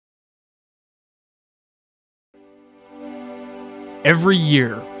Every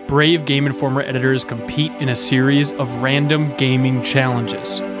year, brave Game Informer editors compete in a series of random gaming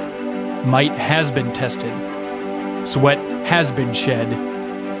challenges. Might has been tested. Sweat has been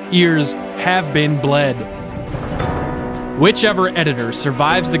shed. Ears have been bled. Whichever editor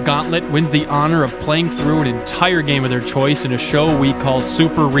survives the gauntlet wins the honor of playing through an entire game of their choice in a show we call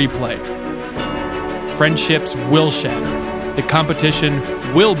Super Replay. Friendships will shatter. The competition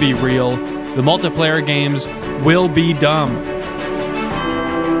will be real. The multiplayer games will be dumb.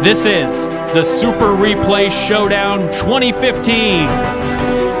 This is the Super Replay Showdown 2015.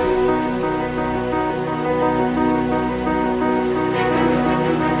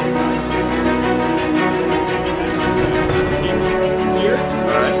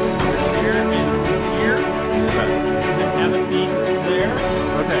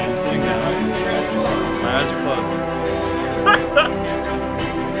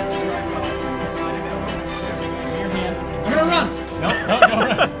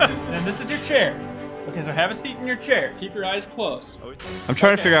 Okay, so have a seat in your chair. Keep your eyes closed. I'm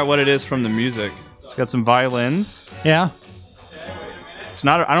trying to figure out what it is from the music. It's got some violins. Yeah. It's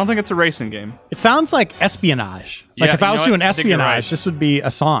not. I don't think it's a racing game. It sounds like espionage. Like Yeah, if I was doing espionage, right. this would be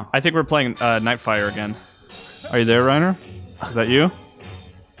a song. I think we're playing Nightfire again. Are you there, Reiner? Is that you?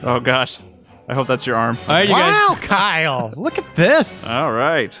 Oh gosh. I hope that's your arm. All right, you guys. Wow, Kyle. Look at this. All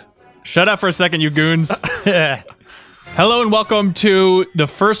right. Shut up for a second, you goons. Hello and welcome to the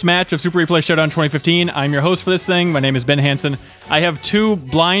first match of Super Replay Showdown 2015. I'm your host for this thing. My name is Ben Hansen. I have two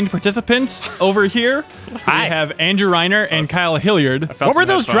blind participants over here. Hi. We have Andrew Reiner and Kyle Hilliard. What were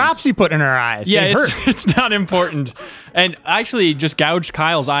those drops you put in our eyes? Yeah, They hurt. it's not important. And I actually just gouged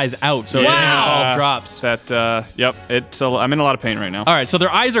Kyle's eyes out, so it didn't involve drops. Yep. I'm in a lot of pain right now. All right, so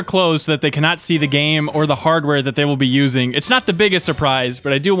their eyes are closed so that they cannot see the game or the hardware that they will be using. It's not the biggest surprise,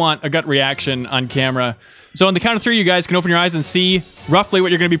 but I do want a gut reaction on camera. So on the count of three, you guys can open your eyes and see roughly what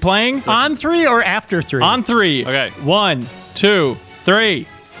you're going to be playing. On 3 or after 3? On 3. Okay. 1, 2, 3.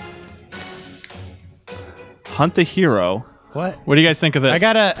 Hunt the Hero. What? What do you guys think of this?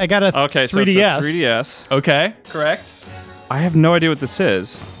 I got a Okay, 3DS. so it's a 3DS. Okay, correct. I have no idea what this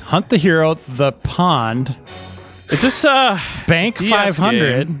is. Hunt the Hero, the Pond, Is this Bank DS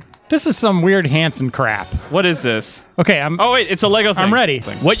 500. game? This is some weird Hansen crap. What is this? Okay, I'm Oh wait, it's a Lego thing. I'm ready.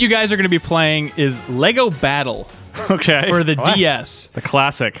 What you guys are going to be playing is Lego Battle Okay. for the What? DS. the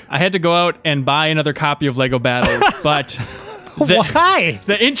classic. I had to go out and buy another copy of Lego Battle, but Why?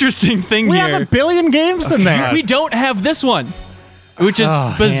 the interesting thing We here... have a billion games in there. We don't have this one, which is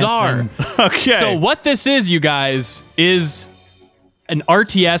Oh, bizarre. Hansen. Okay. So what this is, you guys, is an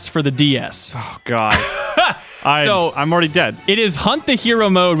RTS for the DS. Oh God. So- I'm already dead. It is Hunt the Hero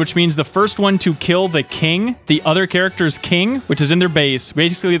mode, which means the first one to kill the king, the other character's king, which is in their base,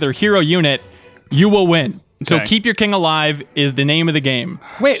 basically their hero unit, you will win. So Okay. keep your king alive is the name of the game.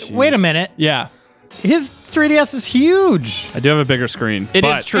 Wait a minute. Yeah, His 3DS is huge. I do have a bigger screen. it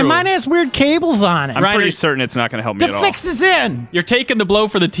is but true. And mine has weird cables on it. I'm Reiner, pretty certain it's not going to help me The at all. fix is in. You're taking the blow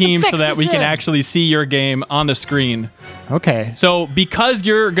for the team so fix that is we can in. actually see your game on the screen. Okay. So because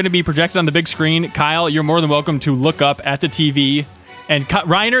you're going to be projected on the big screen, Kyle, you're more than welcome to look up at the TV. And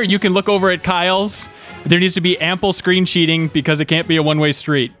Reiner, you can look over at Kyle's. There needs to be ample screen cheating because it can't be a one-way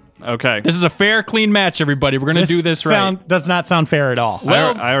street. Okay. This is a fair, clean match, everybody. We're going to do this right. Does not sound fair at all.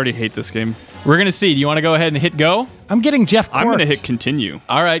 Well- I already hate this game. We're going to see. Do you want to go ahead and hit go? I'm getting Jeff I'm going to Corked. hit continue.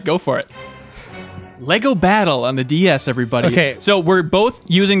 All right, go for it. Lego Battle on the DS, everybody. Okay. So we're both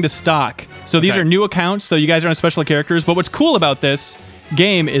using the stock. So these Okay. are new accounts, so you guys are on special characters. But what's cool about this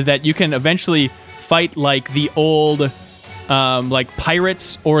game is that you can eventually fight like the old like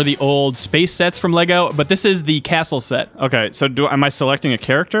pirates or the old space sets from Lego, but this is the castle set. Okay, so am I selecting a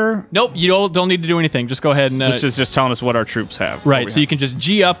character? Nope, you don't need to do anything. Just go ahead and... This is just telling us what our troops have. right, so you can just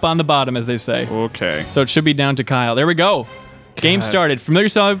G up on the bottom, as they say. Okay. So it should be down to Kyle. There we go. Game started.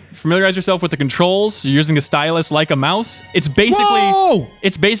 Familiarize yourself with the controls. You're using the stylus like a mouse. It's Whoa!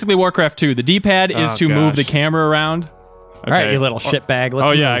 basically Warcraft 2. The D-pad is Oh, to move gosh. the camera around. All right, you little shitbag. Let's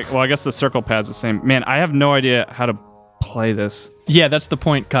Oh yeah, move. well I guess the circle pad's the same. Man, I have no idea how to play this. Yeah, that's the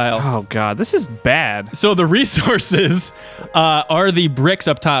point, Kyle. Oh God, this is bad. So the resources are the bricks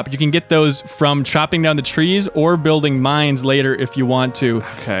up top. You can get those from chopping down the trees or building mines later if you want to.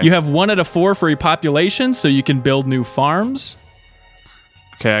 Okay. You have 1 out of 4 for your population, so you can build new farms.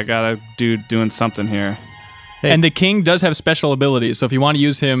 Okay, I gotta doing something here. Hey. And the king does have special abilities, so if you want to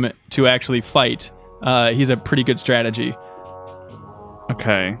use him to actually fight, he's a pretty good strategy.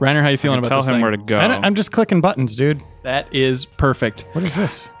 Okay. Reiner, how you feeling about Tell this him thing? where to go. I'm just clicking buttons, dude. That is perfect. What is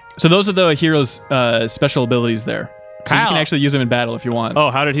this? So those are the hero's special abilities there. So you Kyle. can actually use them in battle if you want. Oh,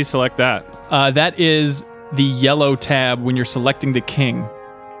 how did he select that? That is the yellow tab when you're selecting the king.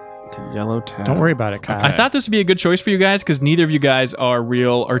 The yellow tab. Don't worry about it, Kyle. I thought this would be a good choice for you guys because neither of you guys are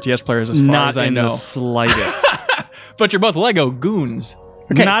real RTS players as far as I know. Not in the slightest. But you're both Lego goons.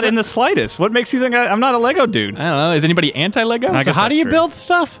 Okay, not in the slightest. What makes you think I'm not a Lego dude? I don't know. Is anybody anti-Lego? So how do you build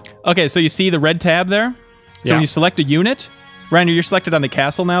stuff? Okay, so you see the red tab there? So Yeah. when you select a unit, Reiner, you're selected on the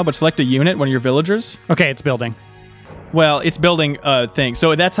castle now, but select a unit, one of your villagers. Okay, it's building. Well, it's building a thing.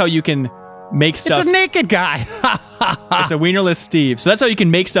 So that's how you can make stuff. It's a naked guy. It's a wienerless Steve. So that's how you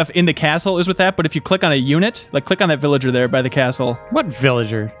can make stuff in the castle is with that. But if you click on a unit, like click on that villager there by the castle, What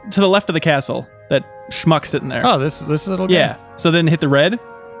villager? to the left of the castle, that schmuck sitting there. Oh, this little guy. Yeah. So then hit the red.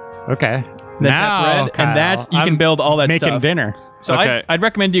 Okay. Then tap red, Kyle, and that's you can build all that making stuff. dinner. So Okay. I'd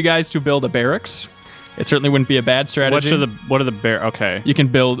recommend you guys to build a barracks. It certainly wouldn't be a bad strategy. What are the bear? Okay. You can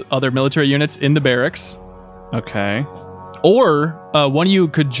build other military units in the barracks. Okay. Or one of you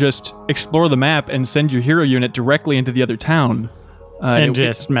could just explore the map and send your hero unit directly into the other town. And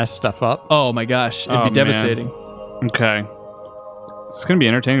just mess stuff up. Oh my gosh, it'd Oh, be devastating. Man. Okay. It's gonna be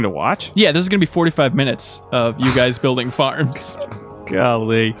entertaining to watch. Yeah, this is going to be 45 minutes of you guys building farms.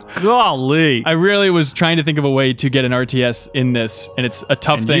 Golly. I really was trying to think of a way to get an RTS in this, and it's a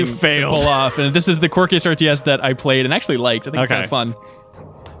tough And thing you to failed. pull off. And this is the quirkiest RTS that I played and actually liked. I think it's kind Okay. of fun.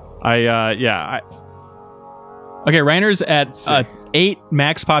 I Okay, Reiner's at 8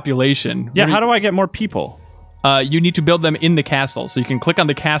 max population. how do I get more people? You need to build them in the castle. So you can click on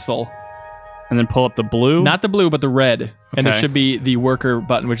the castle, And then pull up the blue? not the blue, but the red. And there Okay. should be the worker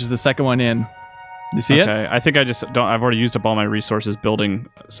button, which is the second one in. You see it? Okay. I think I just don't. I've already used up all my resources building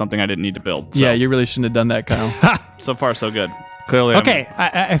something I didn't need to build. So, Yeah, you really shouldn't have done that, Kyle. so far so good. Clearly. Okay,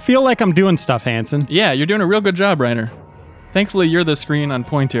 I feel like I'm doing stuff, Hanson. Yeah, you're doing a real good job, Reiner. Thankfully, you're the screen on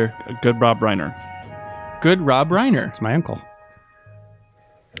point here. I'm a good Rob Reiner. Good Rob Reiner. It's my uncle.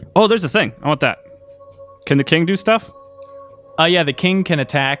 Oh, there's a thing. I want that. Can the king do stuff? Yeah, the king can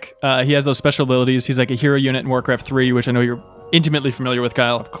attack. He has those special abilities. He's like a hero unit in Warcraft 3, which I know you're intimately familiar with,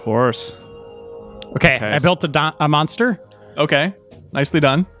 Kyle. Of course. Okay, I built a monster Okay, nicely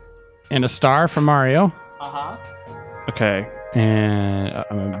done. and a star for Mario. Okay. And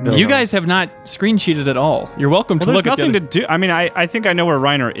I'm gonna build You guys have not screen cheated at all. You're welcome to Well, look there's at the nothing to do. I mean, I think I know where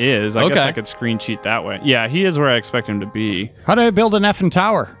Reiner is. I guess Okay. I could screen cheat that way. Yeah, he is where I expect him to be. How do I build an effing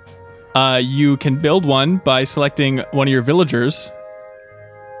tower? You can build one by selecting one of your villagers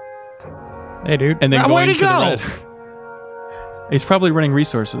Hey, dude. and then Where'd going he to go? the red. He's probably running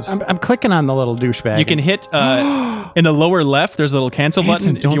resources. I'm clicking on the little douchebag. You can hit in the lower left. There's a little cancel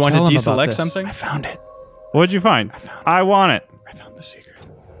Hanson, button if don't you want tell to him about deselect this. something. I found it. What'd you find? I want it. I found the secret.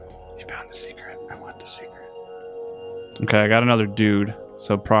 You found the secret. I want the secret. Okay, I got another dude.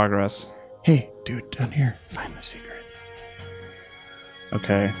 So progress. Hey, dude, down here. Find the secret.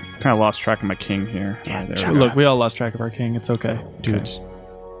 Okay, kind of lost track of my king here. Yeah, Alright, there chop we go. Look, we all lost track of our king. It's okay. Dude,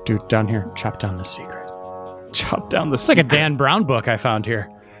 down here. Chop down the secret. Chop down the. It's like a Dan Brown book I found here.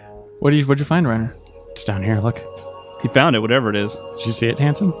 What'd you find, Reiner? It's down here. Look. He found it, whatever it is. Did you see it,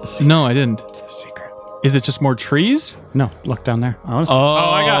 Hanson? The secret. No, I didn't. It's the secret. Is it just more trees? No, look down there. Honestly.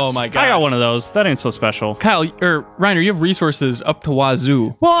 Oh, my gosh. I got one of those. That ain't so special. Kyle, or Reiner, you have resources up to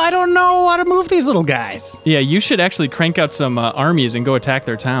wazoo. Well, I don't know how to move these little guys. Yeah, you should actually crank out some armies and go attack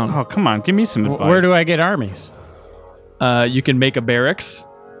their town. Oh, come on, give me some advice. Where do I get armies? You can make a barracks.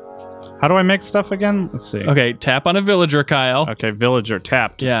 How do I make stuff again? Let's see. Okay, tap on a villager, Kyle. Okay, villager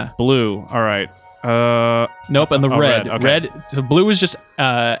tapped. Yeah. Blue. All right. Nope, and the Oh, red. red, okay. So blue is just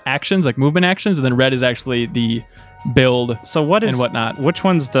actions, like movement actions, and then red is actually the build So what is and whatnot. Which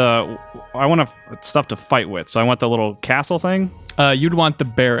one's the? I want stuff to fight with. So I want the little castle thing. You'd want the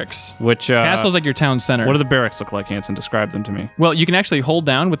barracks. Which Castle's like your town center. What do the barracks look like, Hanson? Describe them to me. Well, you can actually hold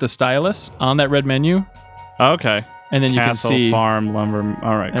down with the stylus on that red menu, Okay. and then you Castle, can see. farm, lumber.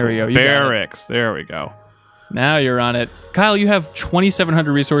 All right. There we go, you got it. Barracks. There we go. Now you're on it. Kyle, you have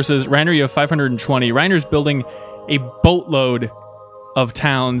 2,700 resources. Reiner, you have 520. Reiner's building a boatload of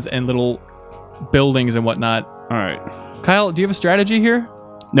towns and little buildings and whatnot. All right. Kyle, do you have a strategy here?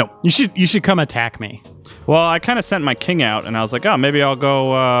 No. You should come attack me. Well, I kind of sent my king out, and I was like, oh, maybe I'll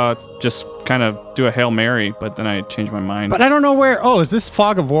go just kind of do a Hail Mary, but then I changed my mind. But I don't know where. Oh, is this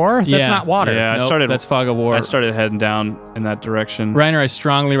fog of war? That's Yeah. not water. Yeah, Nope, I started. that's Fog of War. I started heading down in that direction. Reiner, I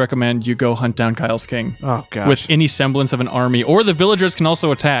strongly recommend you go hunt down Kyle's king. Oh gosh. With any semblance of an army. Or the villagers can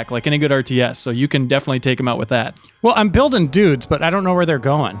also attack, like any good RTS, so you can definitely take him out with that. Well, I'm building dudes, but I don't know where they're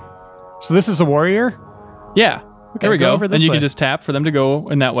going. So this is a warrior? Yeah. There we go go. over And this you way. can just tap for them to go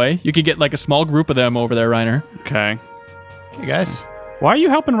in that way. You could get like a small group of them over there, Reiner. Okay. Hey, guys. Why are you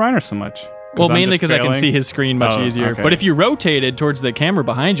helping Reiner so much? Well, I'm mainly just because I can failing? see his screen much Oh, easier. okay. But if you rotated towards the camera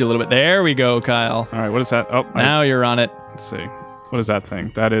behind you a little bit, there we go, Kyle. All right, what is that? Oh, Now you're on it. let's see. What is that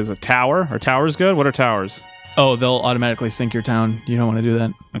thing? That is a tower. Are towers good? What are towers? Oh, they'll automatically sink your town. You don't want to do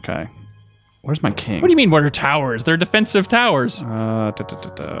that. Okay. Where's my king? What do you mean, what are towers? They're defensive towers.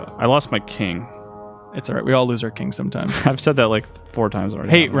 I lost my king. It's all right. We all lose our king sometimes. I've said that like 4 times already.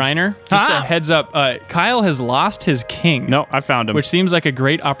 Hey, Reiner, just a heads up. Kyle has lost his king. No, I found him. Which seems like a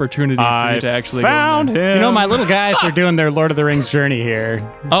great opportunity for you to actually found go in there. him. You know, my little guys are doing their Lord of the Rings journey here.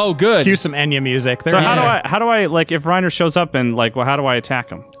 Oh, good. Cue some Enya music. So how do I like if Reiner shows up and like how do I attack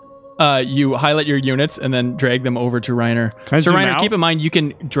him? You highlight your units and then drag them over to Reiner. Can I so zoom Reiner, out? keep in mind you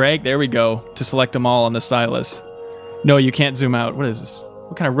can drag. There we go to select them all on the stylus. No, you can't zoom out. What is this?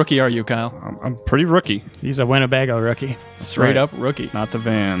 What kind of rookie are you, Kyle? I'm pretty rookie. He's a Winnebago rookie. Straight right. up rookie. Not the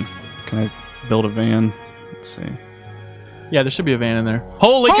van. Can I build a van? Let's see. Yeah, there should be a van in there.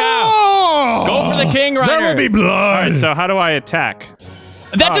 Holy cow! Oh! Go for the king, Reiner. There will be blood. All right, so how do I attack?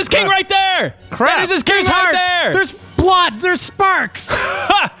 That's his king crap. right there. Crap. That is his king There's right hearts. there. There's blood. There's sparks.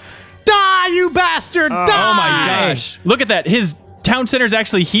 Die, you bastard! Die! Oh my gosh! Look at that. His town center is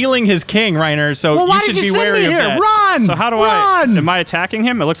actually healing his king, Reiner. So Well, why you should did be you send wary me of here? that. Run! So how do Run! am I attacking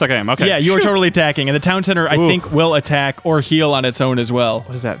him? It looks like I am. Okay. Yeah, you are Shoot. totally attacking, and the town center I think will attack or heal on its own as well.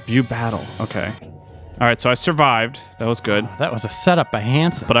 What is that? View battle. Okay. All right, so I survived. That was good. That was a setup by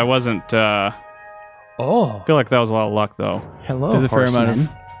Hanson. But I wasn't I Oh, feel like that was a lot of luck though. hello, There's a fair amount horseman.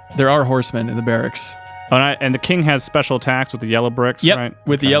 of. There are horsemen in the barracks. Oh, and the king has special attacks with the yellow bricks, Yep, right?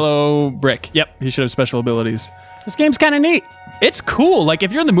 with the Okay. yellow brick. Yep, he should have special abilities. This game's kind of neat. It's cool. Like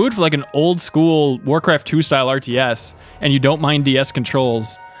if you're in the mood for like an old school Warcraft 2 style RTS and you don't mind DS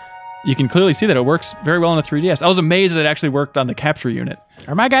controls, you can clearly see that it works very well on a 3DS. I was amazed that it actually worked on the capture unit.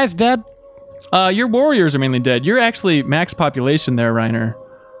 Are my guys dead? Your warriors are mainly dead. You're actually max population there, Reiner.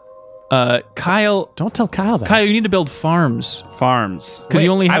 Kyle, Don't tell Kyle that. you need to build farms Farms. because you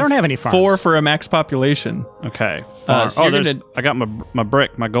only I have don't have any farms. 4 for a max population. Okay. so you're gonna- I got my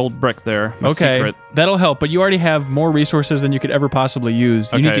brick, my gold brick there. My Okay, secret. that'll help. But you already have more resources than you could ever possibly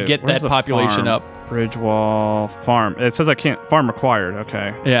use. You need to Okay, get where's that the population farm? up. Bridge wall, farm. It says I can't. Farm required.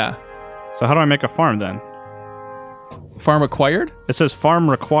 Okay. Yeah. So how do I make a farm then? Farm acquired? It says farm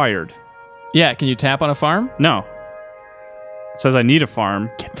required. Yeah. Can you tap on a farm? No. It says I need a farm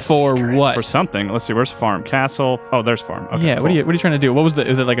For what? for something. Let's see. Where's farm? Castle. Oh, there's farm. Okay, Yeah. cool. What are you trying to do? What was the?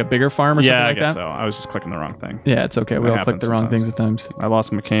 Is it like a bigger farm or something Yeah, I like guess that? so. I was just clicking the wrong thing. Yeah, it's okay. We That all click happens the wrong sometimes. things at times. I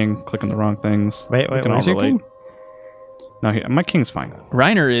lost my king, clicking the wrong things. Wait, We can where's all your relate. king? No, my king's fine.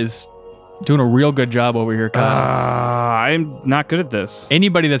 Reiner is doing a real good job over here, Kyle. I'm not good at this.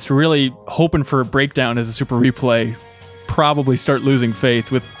 Anybody that's really hoping for a breakdown as a super replay probably start losing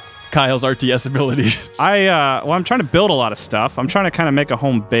faith with Kyle's RTS abilities. I'm trying to build a lot of stuff. I'm trying to kind of make a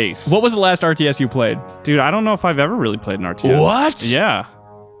home base. What was the last RTS you played? Dude, I don't know if I've ever really played an RTS. What? Yeah.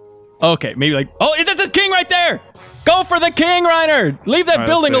 Okay, maybe like, oh, that's his king right there. Go for the king, Reiner. Leave that All right,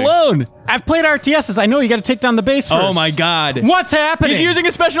 building let's see. alone. I've played RTSs. I know you got to take down the base first. Oh my God. What's happening? He's using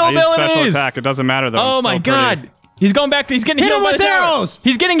his special I use abilities. special attack. It doesn't matter though. Oh I'm my still God. pretty- He's going back. He's getting Hit healed him by with the tower. arrows.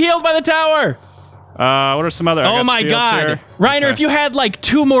 He's getting healed by the tower. What are some other? I Oh got my shields God. here. Reiner, Okay. if you had like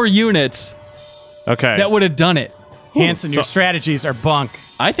 2 more units, Okay. that would have done it. Hanson, your strategies are bunk.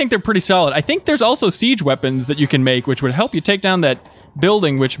 I think they're pretty solid. I think there's also siege weapons that you can make, which would help you take down that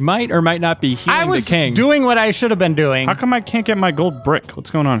building, which might or might not be healing I was the king. doing what I should have been doing. How come I can't get my gold brick? What's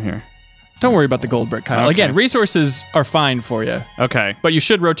going on here? Don't worry about the gold brick, Kyle. Okay. Again, resources are fine for you, Okay. but you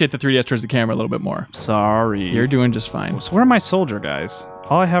should rotate the 3DS towards the camera a little bit more. Sorry. You're doing just fine. So where are my soldier guys?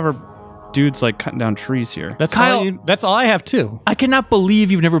 All I have are dudes like cutting down trees here. That's Kyle- that's all I have too. I cannot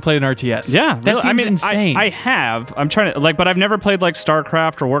believe you've never played an RTS. Yeah, that really, seems I mean, insane. I have. I'm trying to but I've never played like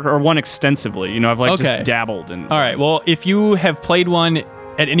StarCraft or one extensively. You know, I've like Okay. just dabbled in. All right. Well, if you have played one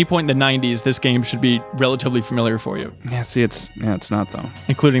at any point in the 90s, this game should be relatively familiar for you, Yeah, see, it's not though.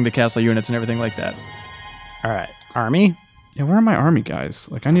 including the castle units and everything like that. All right, army. Yeah, where are my army guys?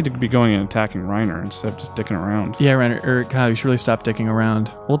 Like, I need to be going and attacking Reiner instead of just dicking around. Yeah, Reiner, or Kyle, you should really stop dicking around.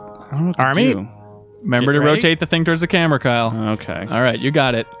 Well, I don't know what to Army? do. Remember Get to ready. rotate the thing towards the camera, Kyle. Okay. All right, you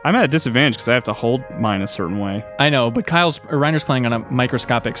got it. I'm at a disadvantage because I have to hold mine a certain way. I know, but Reiner's playing on a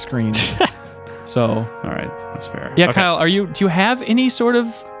microscopic screen. So, All right, that's fair. yeah, Okay, Kyle, do you have any sort of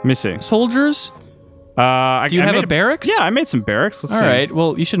Let me see. soldiers? Do Do you have a barracks? Yeah, I made some barracks. Let's All see. right,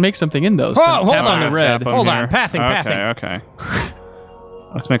 well, you should make something in those. Oh, Then hold tap on on. the red. Tap 'em Hold on, here. pathing, Okay, pathing. okay.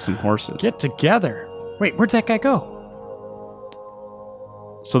 Let's make some horses. Get together. Wait, where'd that guy go?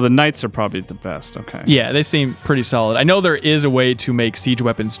 So the knights are probably the best. Okay. Yeah, they seem pretty solid. I know there is a way to make siege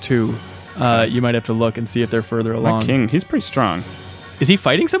weapons too. You might have to look and see if they're further My along. king, he's pretty strong. Is he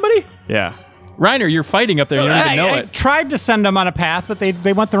fighting somebody? Yeah. Reiner, you're fighting up there. You don't even know I it. tried to send them on a path, but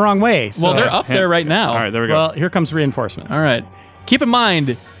they went the wrong way. So. Well, they're up there right now. All right, there we go. Well, here comes reinforcements. All right. Keep in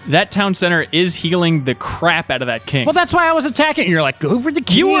mind, that town center is healing the crap out of that king. Well, that's why I was attacking. You're like, go for the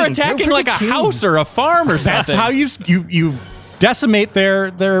king. you were go attacking for like the a king. house or a farm or something. That's how you decimate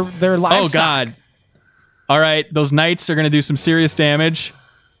their livestock. Oh, God. All right. Those knights are going to do some serious damage.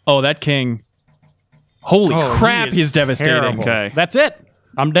 Oh, that king. Holy crap, he is he's devastating. terrible. Okay. That's it.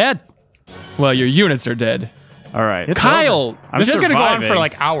 I'm dead. Well, your units are dead. All right. It's Kyle, over. I'm This is going to go on surviving. for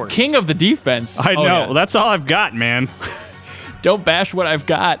like hours. king of the defense. I know. Oh, yeah. Well, that's all I've got, man. Don't bash what I've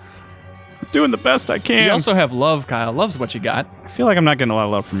got. Doing the best I can. You also have love, Kyle. Love's what you got. I feel like I'm not getting a lot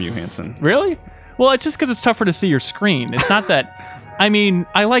of love from you, Hanson. Really? Well, it's just because it's tougher to see your screen. It's not that... I mean,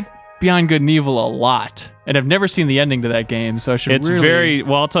 I like Beyond Good and Evil a lot, and I've never seen the ending to that game, so I should It's really... very...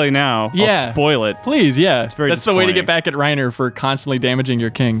 Well, I'll tell you now. Yeah. I'll spoil it. Please, yeah. very That's the way to get disappointing. back at Reiner for constantly damaging your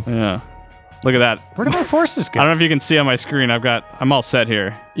king. Yeah. Look at that. Where did my forces I go? don't know if you can see on my screen. I'm all set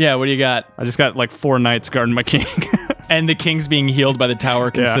here. Yeah, what do you got? I just got like 4 knights guarding my king. And the king's being healed by the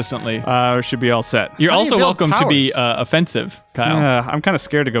tower Yeah. consistently. Should be all set. You're How do you also build welcome to be towers? offensive, Kyle. I'm kind of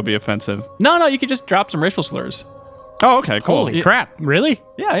scared to go be offensive. No, you can just drop some racial slurs. Oh, okay, cool. Holy crap. Really?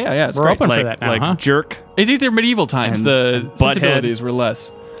 Yeah, it's We're great. open for like that now, like huh? jerk. It's either medieval times. And The butthead. sensibilities were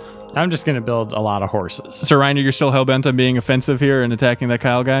less. I'm just going to build a lot of horses. So, Reiner, you're still hell-bent on being offensive here and attacking that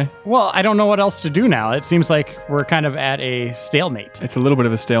Kyle guy? Well, I don't know what else to do now. It seems like we're kind of at a stalemate. It's a little bit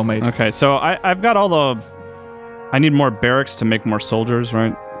of a stalemate. Okay, so I've got all the. I need more barracks to make more soldiers,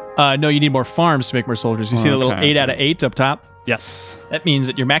 right? No, you need more farms to make more soldiers. You see the little Okay. 8 out of 8 up top? Yes. That means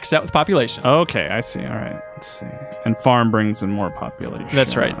that you're maxed out with population. Okay, I see. All right, let's see. And farm brings in more population.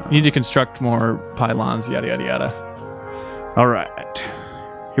 That's right. You need to construct more pylons, yada, yada, yada. All right.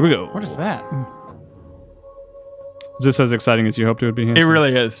 Here we go. What is that? Is this as exciting as you hoped it would be? It Hanson?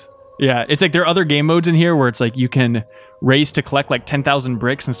 really is. Yeah, it's like there are other game modes in here where it's like you can race to collect like 10,000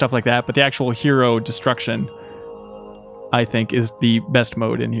 bricks and stuff like that, but the actual hero destruction, I think, is the best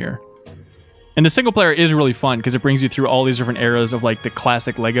mode in here. And the single player is really fun because it brings you through all these different eras of like the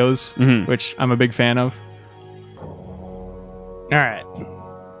classic Legos, which I'm a big fan of. All right.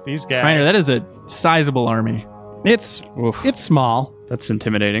 These guys. Reiner, that is a sizable army. It's Oof. it's small. That's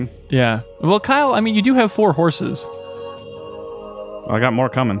intimidating. Yeah. Well, Kyle, I mean, you do have 4 horses. Well, I got more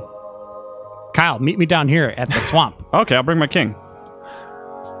coming. Kyle, meet me down here at the swamp. Okay, I'll bring my king.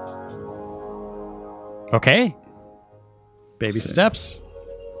 Okay. Baby steps.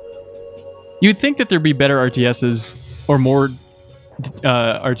 You'd think that there'd be better RTSs or more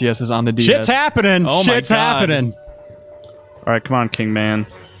RTSs on the DS. Shit's happening. Oh my Shit's God. happening. All right, come on, king man.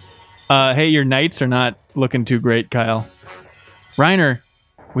 Hey, your knights are not looking too great, Kyle. Reiner,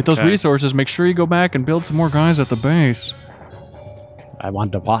 with those Okay. resources, make sure you go back and build some more guys at the base. I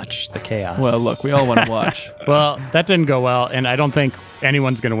wanted to watch the chaos. Well, look, we all want to watch. Well, that didn't go well, and I don't think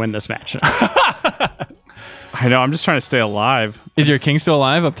anyone's going to win this match. I know. I'm just trying to stay alive. Is your king still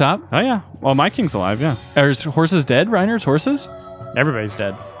alive up top? Oh yeah. Well, my king's alive. Yeah. Are his horses dead, Reiner's horses? Everybody's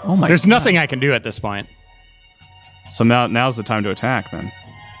dead. Oh my There's God. nothing I can do at this point. So now's the time to attack. Then.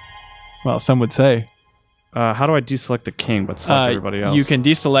 Well, some would say. How do I deselect the king but select everybody else? You can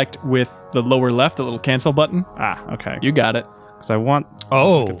deselect with the lower left, the little cancel button. Ah, okay. You got it. Because I want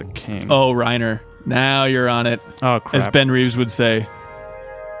Oh. to look at the king. Oh, Reiner. Now you're on it, Oh, crap. as Ben Reeves would say.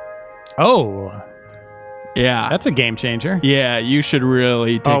 Oh, Yeah. that's a game changer. Yeah, you should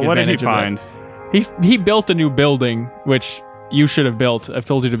really take Oh, what did he advantage of find? that. He built a new building, which you should have built. I've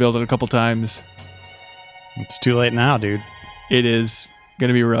told you to build it a couple times. It's too late now, dude. It is going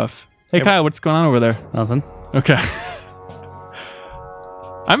to be rough. Hey, Kyle, what's going on over there? Nothing. Okay.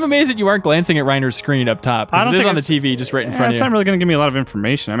 I'm amazed that you aren't glancing at Reiner's screen up top. I Because don't it is think on the it's- TV just right in Yeah, front it's of not you. really going to give me a lot of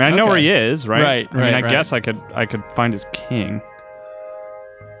information. I mean, I know Okay. where he is, right? Right, I mean, right, I right. guess I could find his king.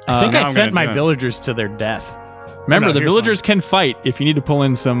 I think now I I'm sent gonna my do it. villagers to their death. Remember, No, the here's villagers can fight if you need to pull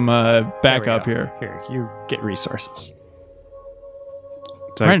in some There we backup go. here. Here, you get resources.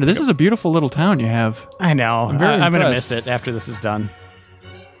 Did I- Reiner, this is a beautiful little town you have. I know. I'm very going to impressed. miss it after this is done.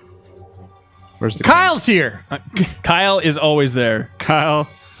 Where's the Kyle's here. Kyle is always there. king? Kyle?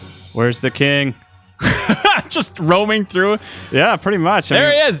 Where's the king? Just roaming through. Yeah, pretty much.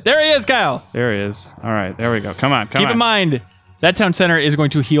 There he is. There he is, Kyle. There he is. All right, there we go. Come on, come Keep on. in mind, that town center is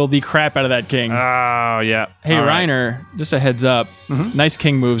going to heal the crap out of that king. Oh, yeah. Hey, All right. Reiner, just a heads up. Nice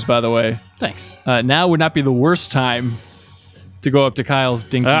king moves, by the way. Thanks. Now would not be the worst time to go up to Kyle's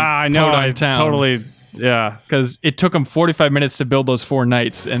dinky I know. I podunk town. totally. Yeah. Because it took him 45 minutes to build those 4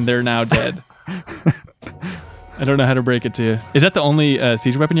 knights, and they're now dead. I don't know how to break it to you. Is that the only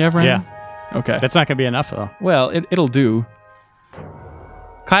siege weapon you have, Reiner? Yeah. Okay. That's not going to be enough, though. Well, it'll do.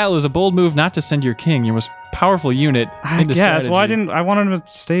 Kyle, it was a bold move not to send your king, your most powerful unit, into strategy. Well, I wanted him to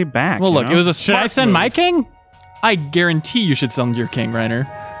stay back. Well, look, it was a Should I smart send move. my king? I guarantee you should send your king, Reiner.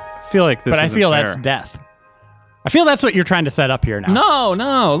 I feel like this But I isn't feel fair. that's death. I feel that's what you're trying to set up here now.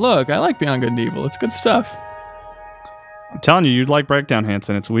 No, look, I like Beyond Good and Evil. It's good stuff. I'm telling you, you'd like Breakdown,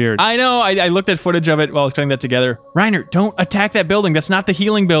 Hanson. It's weird. I know, I looked at footage of it while I was putting that together. Reiner, don't attack that building. That's not the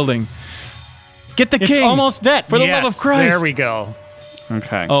healing building. Get the It's king. almost dead. For the love of Christ. There we go.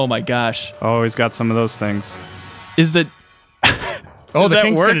 Okay. Oh my gosh. Oh, he's got some of those things. Is the... Oh, Is the that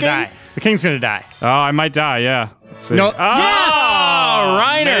king's working? gonna die. The king's gonna die. Oh, I might die, yeah. Let's see. No. Oh! Oh,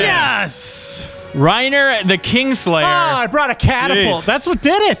 Reiner. Yes. Reiner, the Kingslayer. Oh, I brought a catapult. Jeez. That's what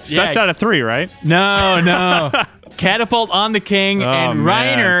did it. That's out of 3, right? No. Catapult on the king, and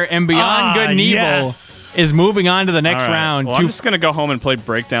man. Reiner and Beyond Good and Evil yes. is moving on to the next All right. round. Well, I'm just going to go home and play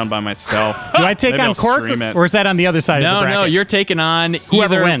Breakdown by myself. Do I take Maybe on I'll Cork, stream it. or is that on the other side of the bracket? No, you're taking on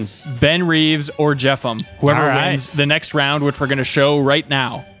Whoever either wins. Ben Reeves or Jeffem. Whoever All right. wins the next round, which we're going to show right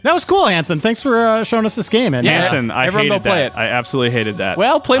now. That was cool, Hanson. Thanks for showing us this game. And Yeah. Hanson, I Everyone hated go play that. it. I absolutely hated that.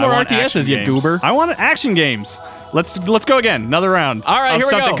 Well, play more I want RTSs, action you games. goober. I want action games. Let's go again. Another round. All right, of here we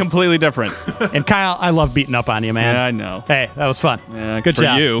something go. completely different. and Kyle, I love beating up on you, man. Yeah, I know. Hey, that was fun. Yeah, Good for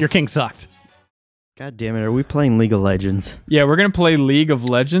job. you. Your king sucked. God damn it, are we playing League of Legends? Yeah, we're going to play League of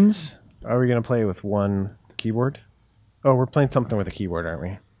Legends. Are we going to play with one keyboard? Oh, we're playing something with a keyboard, aren't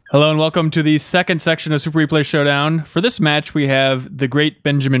we? Hello and welcome to the second section of Super Replay Showdown. For this match, we have the great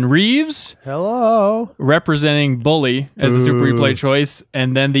Benjamin Reeves Hello. representing Bully as the Super Replay choice,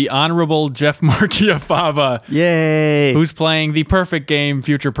 and then the honorable Jeff Marchiafava, Yay! who's playing the perfect game,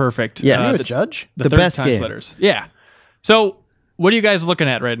 Future Perfect. Yes. Are you The- a judge? the the third best time game. splitters. Yeah. So, what are you guys looking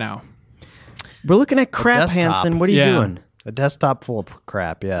at right now? We're looking at crap, desktop. Hanson. What are you Yeah. doing? A desktop full of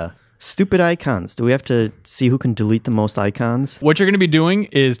crap, yeah. Stupid icons. Do we have to see who can delete the most icons? What you're going to be doing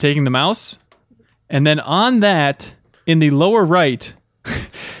is taking the mouse, and then on that, in the lower right,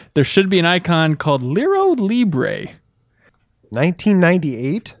 there should be an icon called Liro Libre.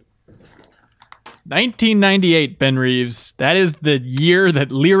 1998? 1998, Ben Reeves. That is the year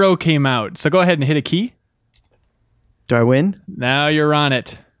that Liro came out. So go ahead and hit a key. Do I win? Now you're on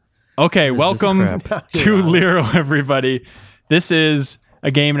it. Okay, welcome crap? to Liro, everybody. This is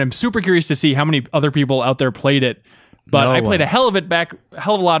a game, and I'm super curious to see how many other people out there played it. But I played a hell of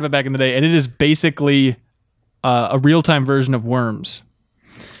a lot of it back in the day, and it is basically a real-time version of Worms,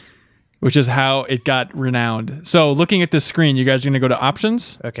 which is how it got renowned. So looking at this screen, you guys are going to go to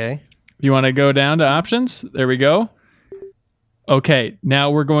options. Okay. You want to go down to options? There we go. Okay, now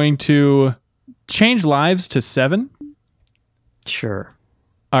we're going to change lives to 7. Sure.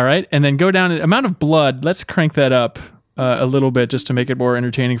 All right, and then go down to amount of blood. Let's crank that up a little bit just to make it more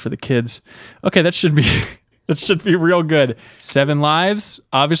entertaining for the kids. Okay, that should be that should be real good. 7 lives.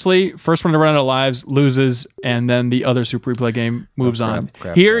 Obviously, first one to run out of lives loses, and then the other Super Replay game moves on.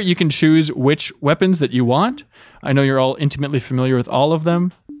 crap, Here, you can choose which weapons that you want. I know you're all intimately familiar with all of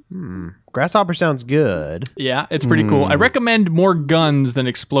them. Grasshopper sounds good. Yeah, it's pretty cool. I recommend more guns than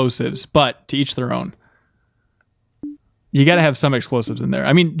explosives, but to each their own. You got to have some explosives in there.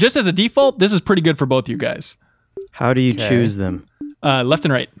 I mean, just as a default, this is pretty good for both you guys. How do you choose them? Left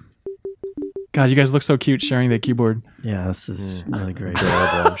and right. God, you guys look so cute sharing that keyboard. Yeah, this is really great.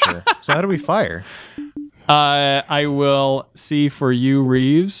 Adorable, I'm sure. So how do we fire? I will see for you,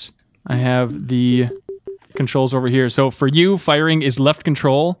 Reeves. I have the controls over here. So for you, firing is left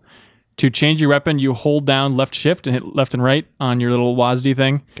control. To change your weapon, you hold down left shift and hit left and right on your little WASD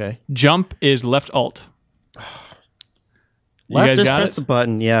thing. Okay. Jump is left alt. You guys Just got press it? the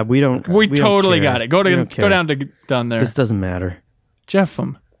button. Yeah, we don't. We don't totally care. got it. Go We to don't go care. down to down there. This doesn't matter.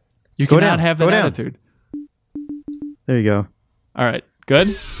 Jeffem. You Go cannot down. have Go that down. attitude. There you go. All right. Good.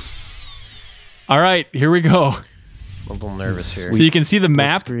 All right. Here we go. I'm a little nervous here. So you can see the Split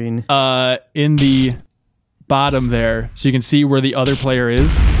map screen. in the bottom there. So you can see where the other player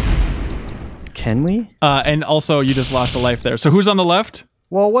is. Can we? And also, you just lost a life there. So who's on the left?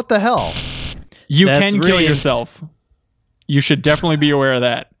 Well, what the hell? You That's can kill Reeves. yourself. You should definitely be aware of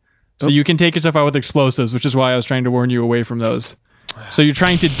that. So you can take yourself out with explosives, which is why I was trying to warn you away from those. So you're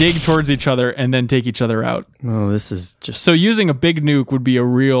trying to dig towards each other and then take each other out. Oh, this is just. So using a big nuke would be a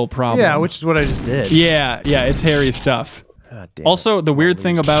real problem. Yeah, which is what I just did. Yeah, it's hairy stuff. God damn Also, the weird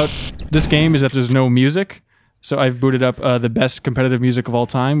thing about this game is that there's no music. So I've booted up the best competitive music of all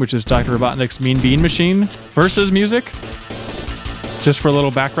time, which is Dr. Robotnik's Mean Bean Machine versus music. Just for a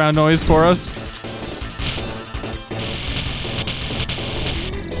little background noise for us.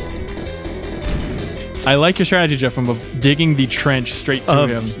 I like your strategy, Jeff, of digging the trench straight to Of-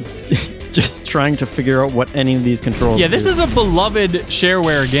 him. just trying to figure out what any of these controls Yeah, this do. is a beloved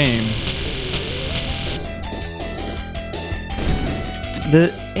shareware game.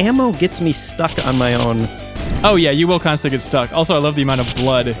 The ammo gets me stuck on my own. Oh yeah, you will constantly get stuck. Also, I love the amount of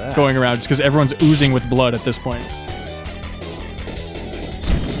blood going around just because everyone's oozing with blood at this point.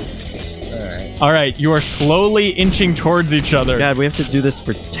 All right, you are slowly inching towards each other. God, we have to do this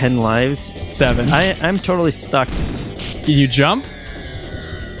for 10 lives. 7. I'm totally stuck. Can you jump?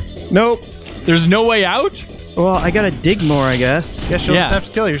 Nope. There's no way out? Well, I gotta dig more, I guess. Guess you'll Yeah. just have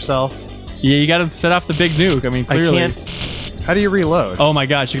to kill yourself. Yeah, you gotta set off the big nuke. I mean, clearly. I can't. How do you reload? Oh my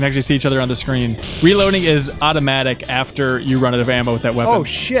gosh, you can actually see each other on the screen. Reloading is automatic after you run out of ammo with that weapon. Oh,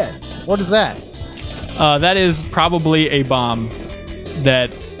 shit. What is that? That is probably a bomb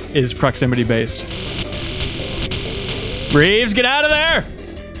that is proximity based. Reeves, get out of there!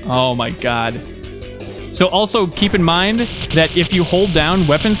 Oh my god. So also keep in mind that if you hold down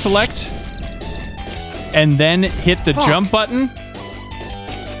weapon select and then hit the jump button,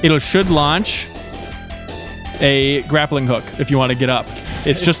 should launch a grappling hook if you want to get up.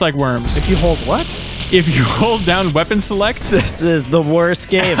 It's just like worms. If you hold what? If you hold down weapon select, This is the worst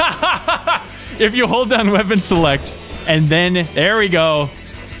game. if you hold down weapon select and then there we go.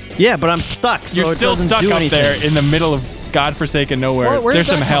 Yeah, but I'm stuck, so You're it still doesn't stuck do up anything. there in the middle of godforsaken nowhere. Where There's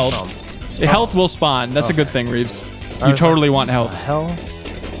did some that come health. from? The health will spawn. That's a good thing, Reeves. You was totally like, want health. Hell.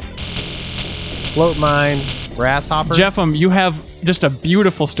 Float mine, grasshopper. Jeffem, you have just a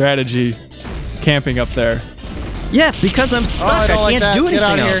beautiful strategy camping up there. Yeah, because I'm stuck. I don't like can't that. do Get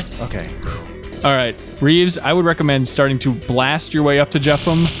anything out of else. here. Okay. All right, Reeves, I would recommend starting to blast your way up to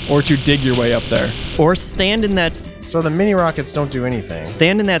Jeffem or to dig your way up there. Or stand in that So the mini rockets don't do anything.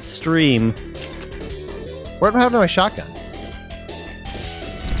 stream. What happened to my shotgun?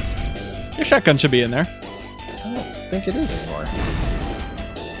 Your shotgun should be in there. I don't think it is anymore.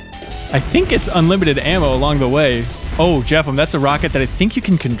 I think it's unlimited ammo along the way. Oh, Jeffem, that's a rocket that I think you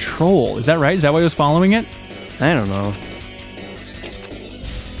can control. Is that right? Is that why I was following it? I don't know.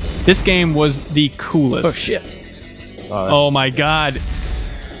 This game was the coolest. Oh shit. Oh my god.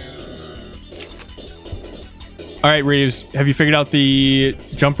 All right, Reeves, have you figured out the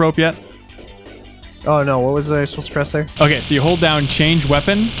jump rope yet? Oh no, what was I supposed to press there? Okay, so you hold down change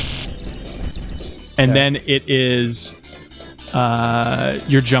weapon, and then it is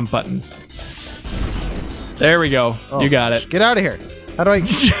your jump button. There we go. Oh, you got it. Get out of here. How do I...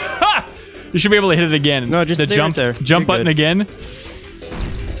 You should be able to hit it again. No, just the stay jump right there. jump You're button good. again.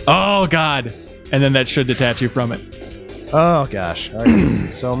 Oh god. And then that should detach you from it. Oh gosh. All right.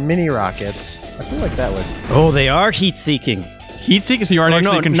 So mini rockets. I feel like that would... Oh, they are heat-seeking. Heat seeking, so you aren't Oh,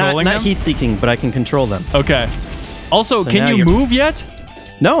 actually no, controlling not them? heat-seeking, but I can control them. Okay. Also, So can now you you're- move yet?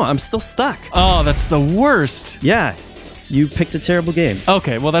 No, I'm still stuck. Oh, that's the worst. Yeah, you picked a terrible game.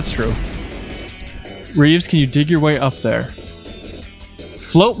 Okay, well, that's true. Reeves, can you dig your way up there?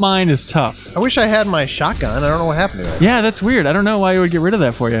 Float mine is tough. I wish I had my shotgun. I don't know what happened to it. Yeah, that's weird. I don't know why you would get rid of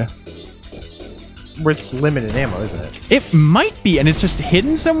that for you. It's limited ammo, isn't it? It might be, and it's just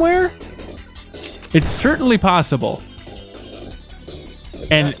hidden somewhere? It's certainly possible.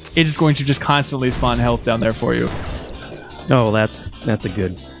 And it's going to just constantly spawn health down there for you. Oh, that's a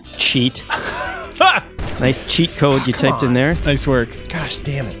good cheat. Nice cheat code you typed in there. Nice work. Gosh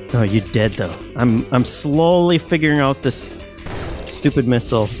damn it. Oh, you're dead though. I'm slowly figuring out this stupid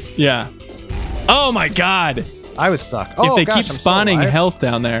missile. Yeah. Oh my god! I was stuck. If Oh they gosh, keep I'm so spawning alive. health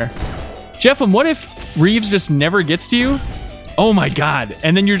down there. Jeffem, what if Reeves just never gets to you? Oh my god.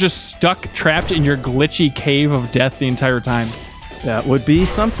 And then you're just stuck, trapped in your glitchy cave of death the entire time. That would be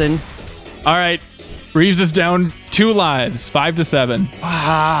something. All right. Reeves is down 2 lives, 5 to 7.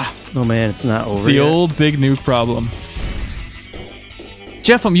 Oh man, it's not over The yet. old big nuke problem.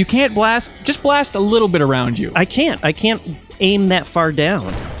 Jeffem, you can't blast. Just blast a little bit around you. I can't aim that far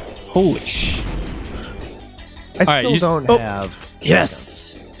down. Holy sh! I right, still you- don't oh. have...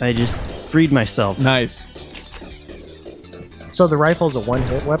 Yes, I just freed myself. Nice. So the rifle's a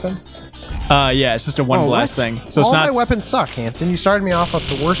one-hit weapon? Yeah, it's just a one Oh, blast what? thing. So All it's my not. weapons suck, Hanson. You started me off with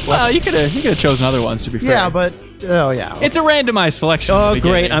the worst weapons. You could have chosen other ones to be fair. Yeah, but... Oh, yeah. It's a randomized selection. at Oh the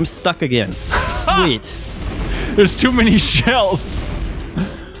great, beginning. I'm stuck again. Sweet. There's too many shells.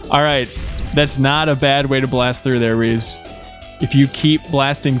 All right, that's not a bad way to blast through there, Reeves. If you keep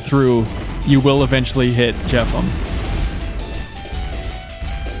blasting through, you will eventually hit Jeffem.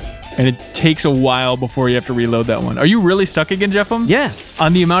 And it takes a while before you have to reload that one. Are you really stuck again, Jeffem? Yes.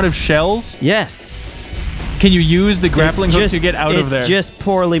 On the amount of shells? Yes. Can you use the grappling It's hook just- to get out of there? It's just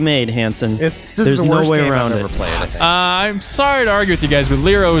poorly made, Hanson. This There's is the no worst way game around I've it. ever played, I think. I'm sorry to argue with you guys, but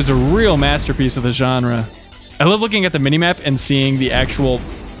Lero is a real masterpiece of the genre. I love looking at the minimap and seeing the actual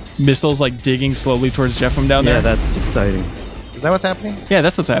Missiles like digging slowly towards Jeff from down there. Yeah, that's exciting. Is that what's happening? Yeah,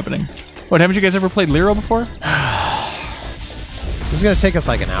 that's what's happening. What, haven't you guys ever played Lero before? This is going to take us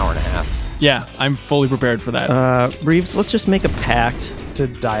like an hour and a half Yeah, I'm fully prepared for that. Reeves, let's just make a pact. to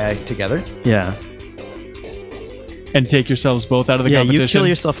die together. Yeah. And take yourselves both out of the Yeah, competition. you kill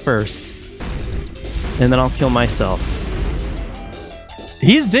yourself first. And then I'll kill myself.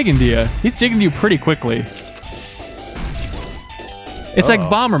 He's digging to you. He's digging to you pretty quickly. It's like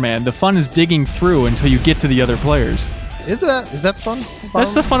Bomberman. The fun is digging through until you get to the other players. Is that fun?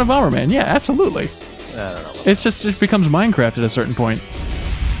 That's the fun of Bomberman. Yeah, absolutely. I don't know. It's just, it becomes Minecraft at a certain point.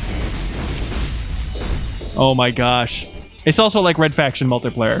 Oh my gosh. It's also like Red Faction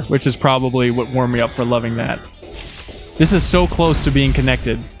multiplayer, which is probably what warmed me up for loving that. This is so close to being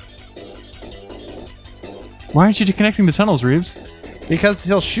connected. Why aren't you connecting the tunnels, Reeves? Because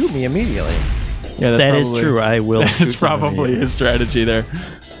he'll shoot me immediately. Yeah, That is true. I will. That's shoot probably them. his strategy there.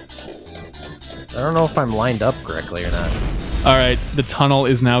 I don't know if I'm lined up correctly or not. All right, the tunnel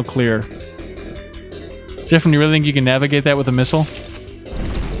is now clear. Jeff, do you really think you can navigate that with a missile?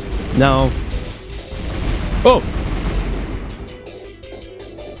 No. Oh!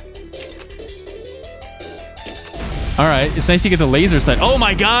 All right, it's nice you get the laser sight. Oh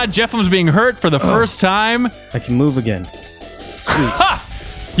my God, Jeffem's being hurt for the first time. I can move again. Sweet.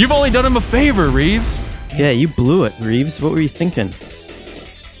 Ha! You've only done him a favor, Reeves. Yeah, you blew it, Reeves. What were you thinking?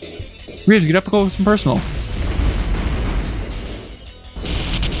 Reeves, get up close and personal.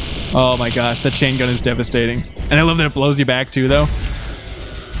 Oh my gosh, that chain gun is devastating. And I love that it blows you back too, though.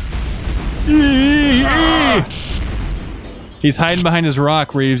 He's hiding behind his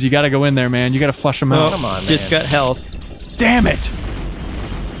rock, Reeves. You gotta go in there, man. You gotta flush him out. Come on, Just man. got health. Damn it!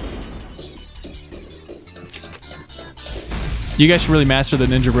 You guys should really master the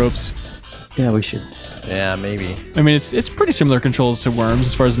ninja ropes. Yeah, we should. Yeah, maybe. I mean, it's pretty similar controls to Worms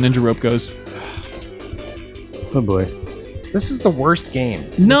as far as the ninja rope goes. Oh boy. This is the worst game.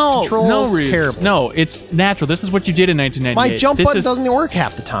 No, this control's no, Reeves. terrible. No, it's natural. This is what you did in 1998. My jump This button is- doesn't work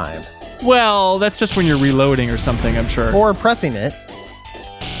half the time. Well, that's just when you're reloading or something, I'm sure. Or pressing it.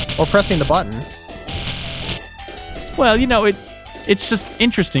 Or pressing the button. Well, you know, it's just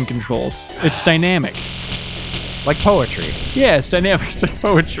interesting controls. It's dynamic. Like poetry. Yeah, it's dynamic. It's like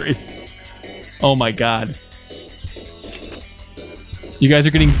poetry. Oh my God. You guys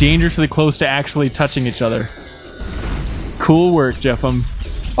are getting dangerously close to actually touching each other. Cool work, Jeffem.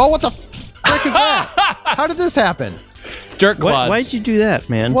 Oh, what the frick is that? How did this happen? Dirt claws. Why'd you do that,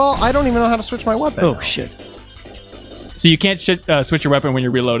 man? Well, I don't even know how to switch my weapon. Oh, shit. So you can't switch your weapon when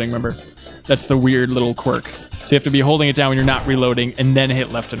you're reloading, remember? That's the weird little quirk. So you have to be holding it down when you're not reloading and then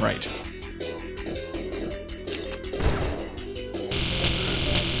hit left and right.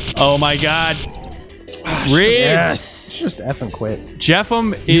 Oh my God. Reeves! Yes! Just effing quit.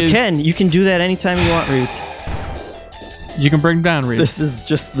 Jeffem is... You can do that anytime you want, Reeves. You can bring down Reeves. This is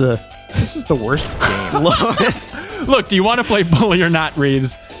just the This is the worst game. slowest. Look, do you want to play bully or not,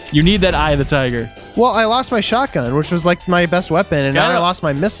 Reeves? You need that eye of the tiger. Well, I lost my shotgun, which was like my best weapon, and now Gotta- I lost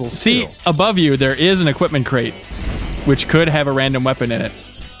my missiles See, too. above you, there is an equipment crate, which could have a random weapon in it.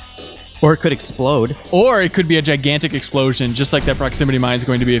 Or it could explode. Or it could be a gigantic explosion, just like that proximity mine is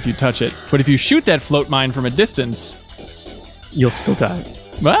going to be if you touch it. But if you shoot that float mine from a distance, You'll still die.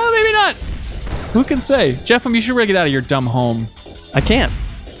 well, maybe not. Who can say? Jeffem, you should really get out of your dumb home. I can't.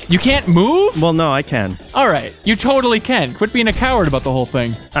 You can't move? Well, no, I can. All right, you totally can. Quit being a coward about the whole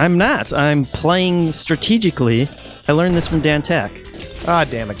thing. I'm not. I'm playing strategically. I learned this from Dan Tack. Ah,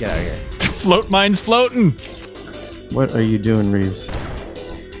 damn it, get out of here. Float mine's floating. What are you doing, Reeves?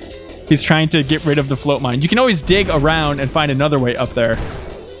 He's trying to get rid of the float mine. You can always dig around and find another way up there.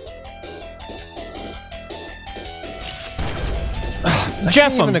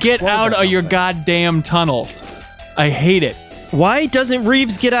 Jeffem, even get explode out that of your thing. goddamn tunnel. I hate it. Why doesn't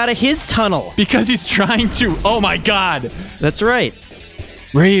Reeves get out of his tunnel? Because he's trying to. Oh my God. That's right.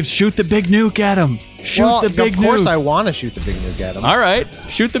 Reeves, shoot the big nuke at him. Shoot Well, the big of course nuke. I want to shoot the big nuke at him. All right,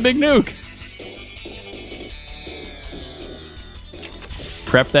 shoot the big nuke.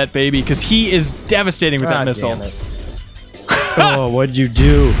 Prep that baby, because he is devastating with that Ah, missile. damn it. Oh, what'd you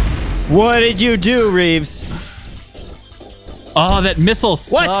do? What did you do, Reeves? Oh, that missile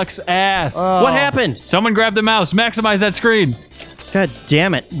sucks ass. What happened? Someone grab the mouse. Maximize that screen. God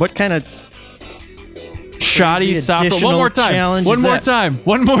damn it. What kind of... Shoddy Crazy software. One additional more time. challenge One is more that? time.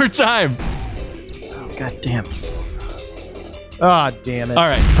 One more time. Oh, God damn. Ah, damn it. All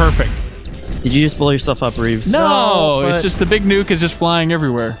right, perfect. Did you just blow yourself up, Reeves? No, No, it's but- just the big nuke is just flying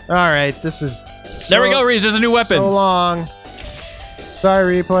everywhere. All right, this is... There we go, Reeves. There's a new weapon. So long.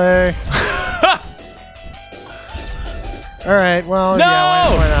 Sorry, replay. All right, well, No!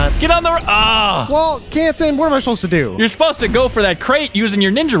 yeah, why not? Get on the... Ah! Well, Canson, what am I supposed to do? You're supposed to go for that crate using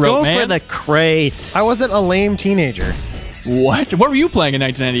your ninja rope, Go man. for the crate. I wasn't a lame teenager. What? What were you playing in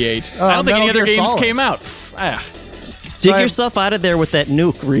 1998? I don't think any Metal other Gear games Solid. came out. Ah. Dig I- yourself out of there with that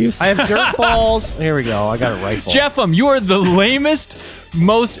nuke, Reeves. I have dirt balls. Here we go. I got a rifle. Jeffem, you are the lamest,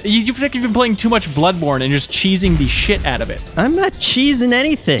 most... You think you've been playing too much Bloodborne and just cheesing the shit out of it. I'm not cheesing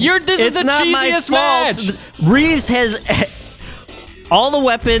anything. This is it's the not my cheesiest fault. match. Reeves has all the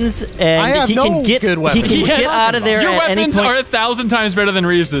weapons, and I have he no can get good weapons. He can Yes. get out of there Your at any weapons point. are 1,000 times better than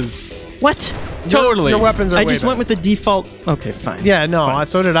Reeves's. What? Totally. Your weapons are I way just better. went with the default. Okay, fine. Yeah, no,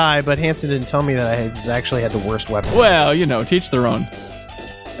 so did I, but Hanson didn't tell me that I actually had the worst weapon. Well, you know, teach their own,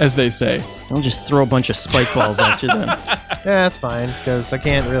 as they say. I'll just throw a bunch of spike balls at you then. Yeah, that's fine, because I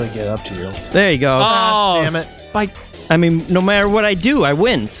can't really get up to you. There you go. Oh, damn it. Spike. I mean, no matter what I do, I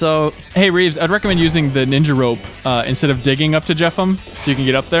win. So Hey, Reeves, I'd recommend using the ninja rope instead of digging up to Jeffem, so you can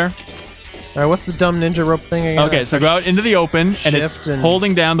get up there. All right, what's the dumb ninja rope thing again? Okay, so go out into the open, and it's Shift and-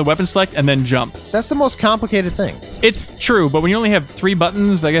 holding down the weapon select and then jump. That's the most complicated thing. It's true, but when you only have 3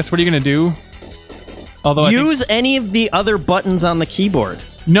 buttons, I guess, what are you going to do? Although use any of the other buttons on the keyboard.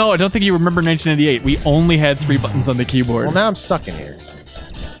 No, I don't think you remember 1998. We only had 3 buttons on the keyboard. Well, now I'm stuck in here.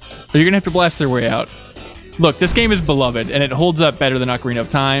 So you're going to have to blast their way out. Look, this game is beloved, and it holds up better than Ocarina of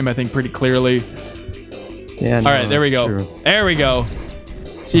Time, I think, pretty clearly. Yeah. All right, there we go. There we go.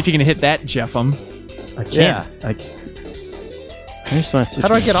 See if you can hit that, Jeffem. I can't. Yeah. I just want to switch. How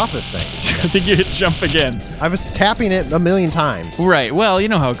do I get off this thing? I think you hit jump again. I was tapping it a million times. Right, well, you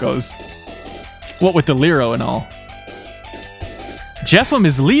know how it goes. What with the Lero and all. Jeffem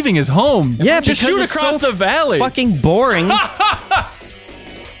is leaving his home. Yeah, just because shoot it's across so the valley. Fucking boring.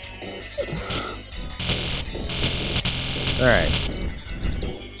 All right.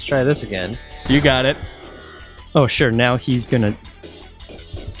 Let's try this again. You got it. Oh, sure. Now he's gonna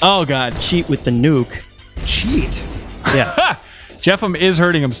Oh, God. cheat with the nuke. Cheat. Yeah. Jeffem is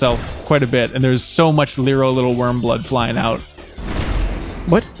hurting himself quite a bit, and there's so much Lero little worm blood flying out.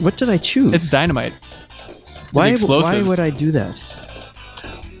 What did I choose? It's dynamite. why explosives. would I do that?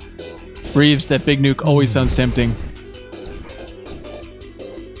 Reeves, that big nuke always sounds tempting.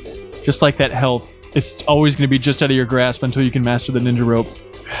 Just like that health. It's always going to be just out of your grasp until you can master the ninja rope.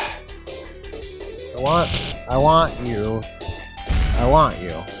 I want you. I want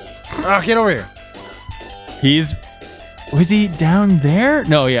you. Oh, get over here. Was he down there?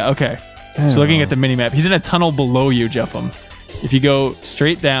 No, yeah, okay. So looking at the mini-map, he's in a tunnel below you, Jeffem. If you go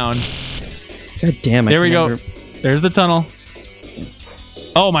straight down, God damn it. there we go. There's the tunnel.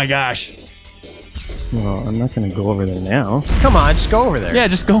 Oh my gosh. Well, I'm not gonna go over there now. Come on, just go over there. Yeah,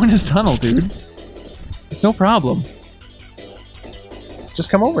 just go in his tunnel, dude. It's no problem. Just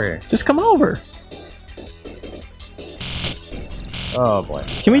come over here. Just come over. Oh, boy.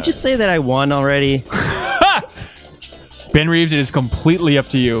 Can we just say that I won already? Ben Reeves, it is completely up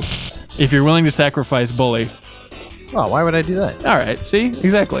to you. If you're willing to sacrifice Bully. Oh, why would I do that? All right, see?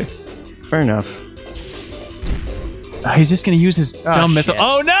 Exactly. Fair enough. He's just going to use his Oh, dumb missile. shit.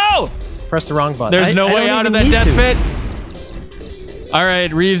 Oh, no! Press the wrong button. There's no I way don't out of even that need death to. pit. All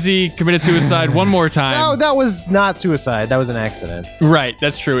right, Reevesy committed suicide one more time. No, that was not suicide. That was an accident. Right,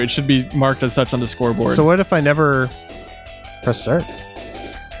 that's true. It should be marked as such on the scoreboard. So what if I never press start?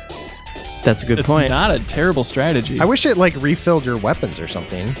 That's a good it's point. not a terrible strategy. I wish it like refilled your weapons or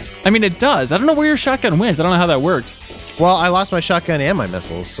something. I mean, it does. I don't know where your shotgun went. I don't know how that worked. Well, I lost my shotgun and my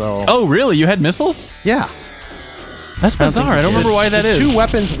missiles, so Oh, really? You had missiles? yeah. That's bizarre. I don't remember why that is. Two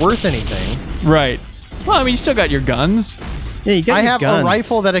weapons worth anything. Right. Well, I mean, you still got your guns. Yeah, you got I your have guns. a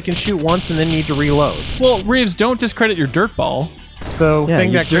rifle that I can shoot once and then need to reload. Well, Reeves, don't discredit your dirt ball. The Yeah, thing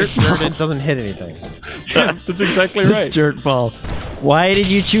your that creates dirt dirt, it doesn't hit anything. That's exactly The right. dirt ball. Why did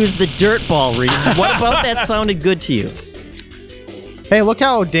you choose the dirt ball, Reeves? What about that sounded good to you? Hey, look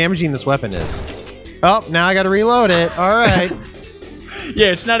how damaging this weapon is. Oh, now I got to reload it. All right.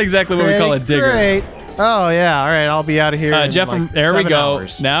 Yeah, it's not exactly what we call a digger. Great. Oh, yeah. All right. I'll be out of here. in Jeff, like there we 7 go.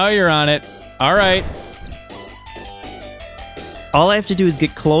 hours. Now you're on it. All right. All I have to do is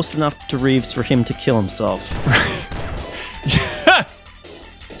get close enough to Reeves for him to kill himself.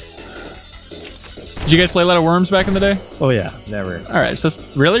 Did you guys play a lot of Worms back in the day? Oh, yeah. Never. All right. So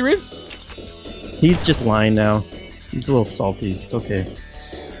this, really, Reeves? He's just lying now. He's a little salty. It's okay.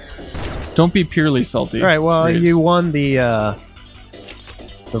 Don't be purely salty. All right. Well, Reeves. you won the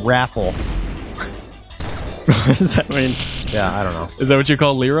raffle. What does that mean? Yeah, I don't know. Is that what you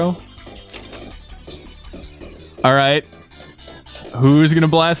call Lero? All right. Who's going to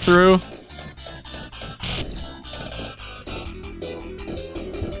blast through?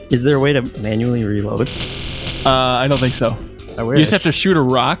 Is there a way to manually reload? I don't think so. I wish. You just have to shoot a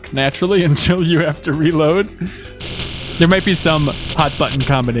rock naturally until you have to reload. There might be some hot button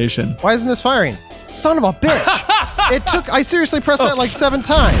combination. Why isn't this firing? Son of a bitch! I seriously pressed that like 7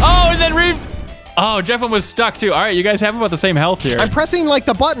 times. Oh, and then Oh, Jeffem was stuck too. All right, you guys have about the same health here. I'm pressing like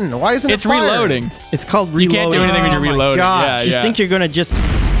the button. Why isn't It's it firing? reloading. It's called You reloading. can't do anything when you're reloading. gosh. Yeah, You think you're gonna just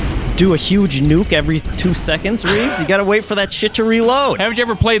do a huge nuke every 2 seconds, Reeves? You gotta wait for that shit to reload. Haven't you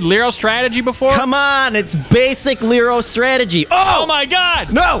ever played Lero strategy before? Come on, it's basic Lero strategy. Oh my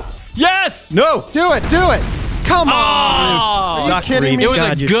God! No! Yes! No! Do it! Do it! Come on! Oh, Are you suck, kidding me? it was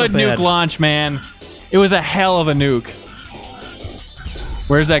God, a you're so good nuke bad. launch, man. It was a hell of a nuke.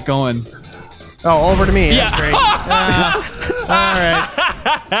 Where's that going? Oh, over to me. Yeah. That's great. All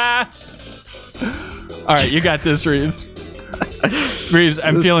right. All right, you got this, Reeves. Reeves,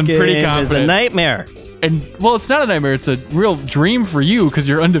 I'm feeling pretty This game confident. is a nightmare. And well, it's not a nightmare. It's a real dream for you because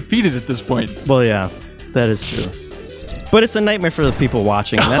you're undefeated at this point. Well, yeah, that is true. But it's a nightmare for the people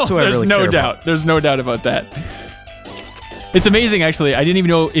watching, and that's what I There's really no care doubt. about. There's no doubt about that. It's amazing, actually. I didn't even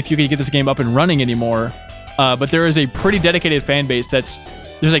know if you could get this game up and running anymore. But there is a pretty dedicated fan base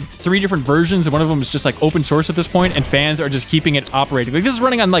there's like 3 different versions, and one of them is just like open source at this point, and fans are just keeping it operating. Like this is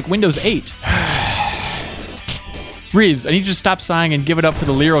running on like Windows 8. Reeves, I need you to stop sighing and give it up for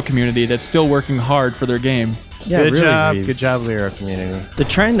the Lero community that's still working hard for their game. Yeah, Good really, job. Reeves. Good job, Lero community. They're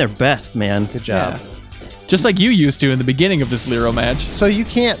trying their best, man. Good job. Just like you used to in the beginning of this Lero match. So you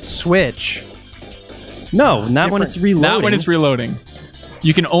can't switch. No, not when it's reloading. Not when it's reloading.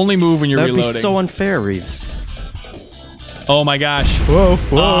 You can only move when you're That would reloading. be so unfair, Reeves. Oh my gosh. Whoa,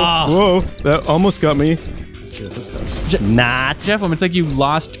 Ah. whoa. That almost got me. Let's see what this does. Not. Jeffem, it's like you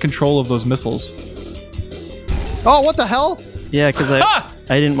lost control of those missiles. Oh, what the hell? Yeah, because I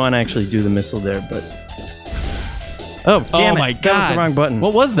didn't want to actually do the missile there, but... Oh, damn oh it. my God. That was the wrong button.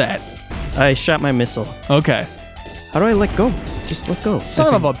 What was that? I shot my missile. Okay. How do I let go? Just let go.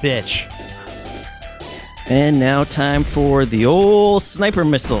 Son of a bitch. And now time for the old sniper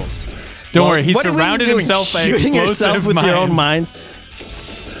missiles. Don't worry, he What are you surrounded doing? himself by Shooting explosive yourself with mines. your own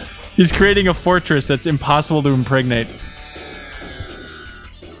mines. He's creating a fortress that's impossible to impregnate.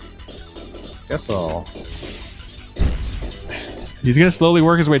 Guess I'll. He's gonna slowly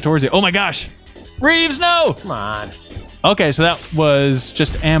work his way towards you. Oh my gosh! Reeves, no! Come on. Okay, so that was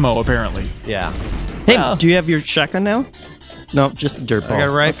just ammo, apparently. Yeah. Hey, Well. do you have your shotgun now? No, just the dirt ball. I got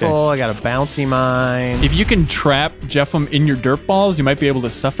a rifle. Okay. I got a bouncy mine. If you can trap Jeffem in your dirt balls, you might be able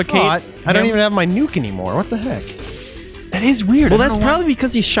to suffocate. Oh, I don't him. even have my nuke anymore. What the heck? That is weird. Well, I that's don't know why. probably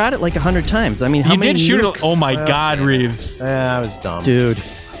because you shot it like 100 times. I mean, how You many did shoot nukes? it. Oh my God, Reeves! Yeah, I was dumb. Dude.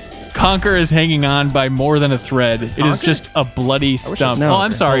 Conquer is hanging on by more than a thread. It is Conquer? just a bloody stump. No, Oh, I'm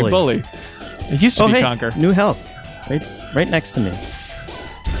it's sorry, Bully. Bully. It used to Oh, be hey, Conquer. new health. Right next to me.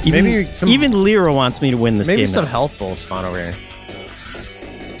 Even, Maybe some- even Lero wants me to win this Maybe game. some now. health will spawn over here.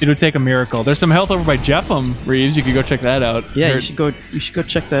 It would take a miracle. There's some health over by Jeffem, Reeves. You could go check that out. Yeah, Heard- you should go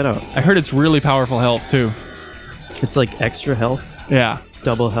check that out. I heard it's really powerful health too. It's like extra health, Yeah.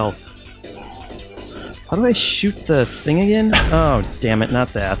 double health. How do I shoot the thing again? Oh, damn it, not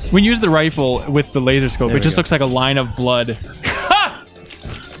that. When you use the rifle with the laser scope, There it we just go. looks like a line of blood.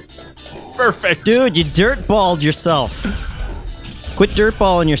 Perfect. Dude, you dirtballed yourself. Quit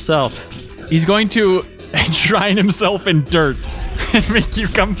dirtballing yourself. He's going to enshrine himself in dirt and make you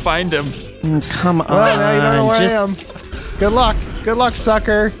come find him. Come on. Well, now you don't know where just, I am. Good luck. Good luck,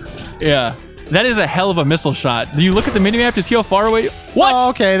 sucker. Yeah. That is a hell of a missile shot. Do you look at the minimap to see how far away? What? Oh,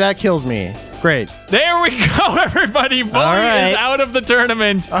 okay, that kills me. Great. There we go, everybody. Bully right. is out of the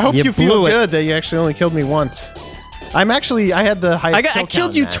tournament. I hope You you feel blew it. good that you actually only killed me once. I had the highest I kill killed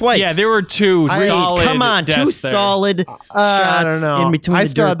count you in that. twice. Yeah, there were two Reed, solid come on, two deaths there. solid I shots don't know. in between I the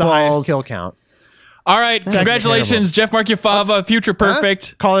still dirt had the highest balls. kill count. All right, congratulations, Jeff Markiafava, future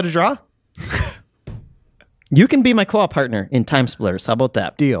perfect. Huh? Call it a draw? You can be my co-op partner in Time Splitters. How about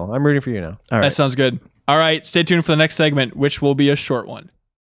that? Deal. I'm rooting for you now. All right. That sounds good. All right, stay tuned for the next segment, which will be a short one.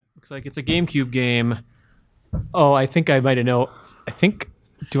 Looks like it's a GameCube game. Oh, I think I might have know.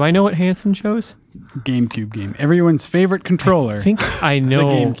 Do I know what Hanson chose? GameCube game. Everyone's favorite controller. I think I know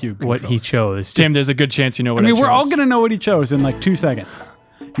GameCube what he chose. Tim, there's a good chance you know what I mean, I we're all chose. going to know what he chose in like 2 seconds.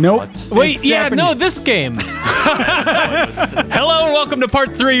 Nope. Wait, It's yeah, no, Japanese. this game. Hello and welcome to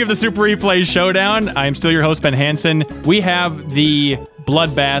part 3 of the Super Replay Showdown. I'm still your host, Ben Hansen. We have the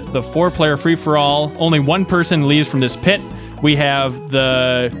Bloodbath, the 4-player free-for-all. Only one person leaves from this pit. We have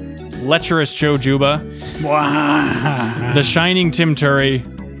the lecherous Joe Juba, the shining Tim Turry,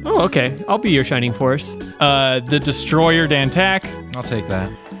 Oh, okay. I'll be your shining force. the destroyer Dan Tack, I'll take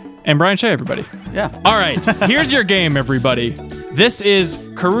that. and Brian Shea, everybody. Yeah. All right, here's your game, everybody. This is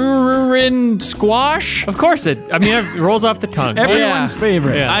Kururin Squash. Of course it rolls off the tongue. Everyone's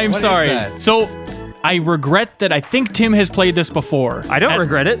favorite. Yeah. I'm What is sorry. that? So I regret that I think Tim has played this before. I don't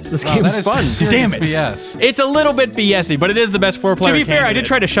regret it. This Wow, game that is is fun. some Damn serious it. BS. It's a little bit BS-y, but it is the best 4-player To be fair, I did candidate.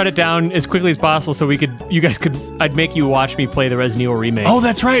 try to shut it down as quickly as possible so I'd make you watch me play the Resident Evil remake. Oh,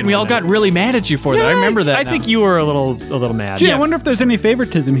 that's right. And we all got really mad at you for that. I remember that. I think you were a little mad. Gee, I wonder if there's any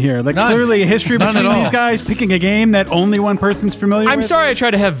favoritism here. Like, None. clearly a history None between at all. these guys picking a game that only one person's familiar with. I'm sorry I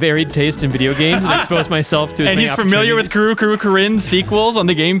try to have varied taste in video games and expose myself to as And many he's familiar with opportunities. Kururin sequels on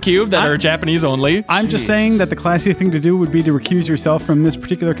the GameCube that are Japanese only. I'm just saying that the classy thing to do would be to recuse yourself from this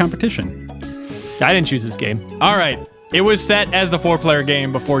particular competition. I didn't choose this game. All right. It was set as the 4-player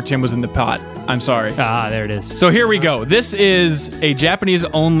game before Tim was in the pot. I'm sorry. Ah, there it is. So here we go. This is a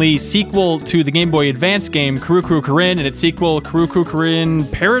Japanese-only sequel to the Game Boy Advance game Kururin, and its sequel Kururin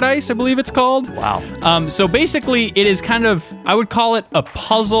Paradise, I believe it's called. Wow. So basically, it is kind of, I would call it a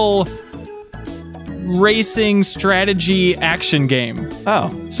puzzle racing strategy action game.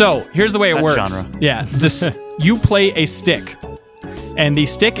 Oh. So here's the way it That works. genre. Yeah, this you play a stick, and the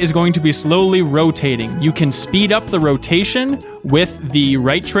stick is going to be slowly rotating. You can speed up the rotation with the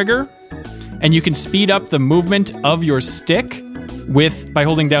right trigger, and you can speed up the movement of your stick by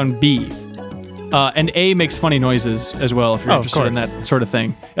holding down B. And A makes funny noises as well if you're Oh, of interested in course. that sort of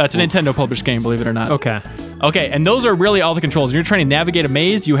thing. It's a Nintendo published game, believe it or not. Okay. Okay, and those are really all the controls. When you're trying to navigate a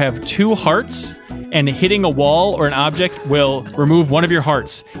maze, you have 2 hearts, and hitting a wall or an object will remove one of your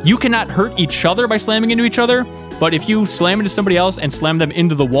hearts. You cannot hurt each other by slamming into each other, but if you slam into somebody else and slam them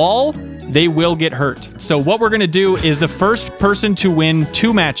into the wall, they will get hurt. So what we're gonna do is the first person to win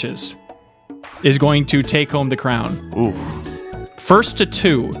 2 matches is going to take home the crown. Oof. First to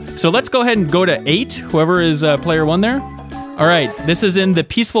 2. So let's go ahead and go to 8, whoever is player 1 there. All right, this is in the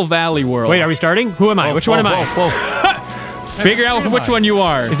Peaceful Valley world. Wait, are we starting? Who am I? Which one am I? Figure out which one you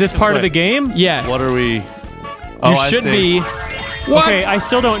are. Is this part of the game? Yeah. What are we? You I should see. be. What? Okay, I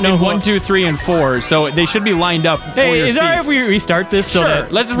still don't know. In who- 1, 2, 3, and 4. So they should be lined up for Hey, your is that if seats. we restart this so Sure,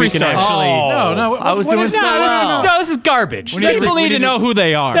 that let's we can restart. actually? No, I was what doing is so that? well. No, this is garbage. We need People to- need to know who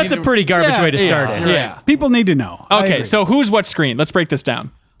they are. That's a pretty garbage way to start it. Yeah. People need to know. I Okay, agree. so who's what screen? Let's break this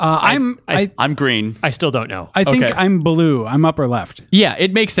down. I'm green. I still don't know. I think Okay. I'm blue. I'm upper left. Yeah,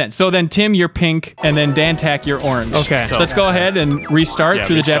 it makes sense. So then, Tim, you're pink, and then Dantak, you're orange. Okay. So let's go ahead and restart Yeah,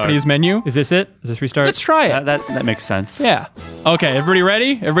 through the restart. Japanese menu. Is this it? Is this restart? Let's try it. That makes sense. Yeah. Okay, everybody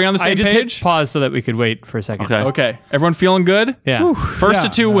ready? Everybody on the I same just page? hit pause so that we could wait for a second. Okay. Okay. Everyone feeling good? Yeah. First to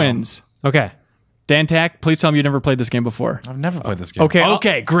 2 wins. Okay. Dantak, please tell me you never played this game before. I've never played this game. Okay.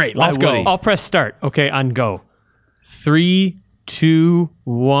 Okay, great. Let's would go. he? I'll press start. Okay, on go. 3, 2,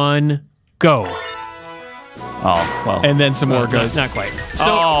 1, go. Oh, well. And then some more goes. Not quite.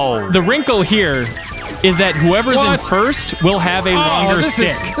 So the wrinkle here is that whoever's in first will have a longer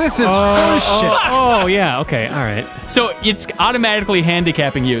stick. This is bullshit. Oh, yeah. Okay. All right. So it's automatically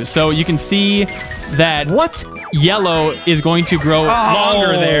handicapping you. So you can see that yellow is going to grow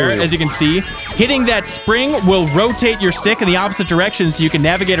longer there, as you can see. Hitting that spring will rotate your stick in the opposite direction so you can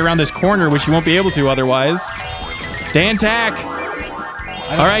navigate around this corner, which you won't be able to otherwise. Dantak.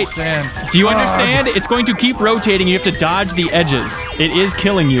 I don't All right. understand. Do you understand? It's going to keep rotating. You have to dodge the edges. It is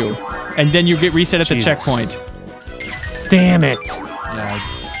killing you. And then you get reset at the checkpoint. Damn it.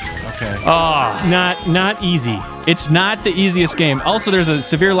 Yeah. Okay. Not easy. It's not the easiest game. Also, there's a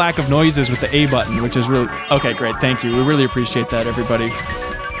severe lack of noises with the A button, which is really... Okay, great. Thank you. We really appreciate that, everybody.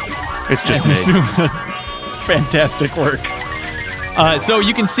 It's just I me. assume fantastic work. So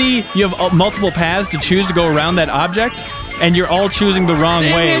you can see you have multiple paths to choose to go around that object, and you're all choosing the wrong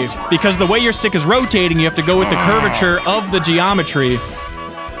way. Because the way your stick is rotating, you have to go with the curvature of the geometry.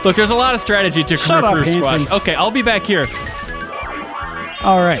 Look, there's a lot of strategy to Shut up, Kururin Squash. Hanson. Okay, I'll be back here.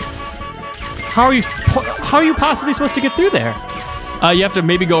 All right. How are you possibly supposed to get through there? You have to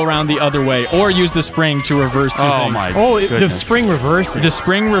maybe go around the other way, or use the spring to reverse your Oh thing. my. The goodness. spring reverses. The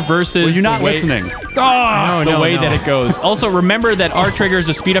spring reverses Were you not the way, listening? the way that it goes. Also, remember that R trigger is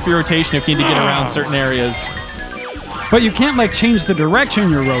to speed up your rotation if you need to get around certain areas. But you can't like change the direction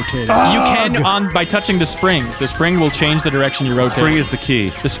you're rotating. You can by touching the springs. The spring will change the direction you rotate. Spring is the key.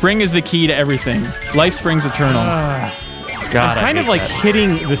 The spring is the key to everything. Life springs eternal. God, kind of like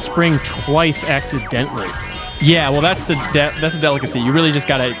hitting the spring twice accidentally. Yeah, well, that's a delicacy. You really just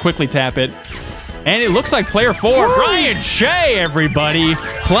gotta quickly tap it. And it looks like player 4, Brian Shea, everybody,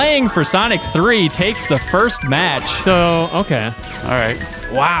 playing for Sonic 3, takes the first match. So, okay. All right.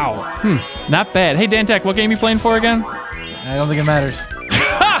 Wow. Not bad. Hey, Dantak, what game you playing for again? I don't think it matters.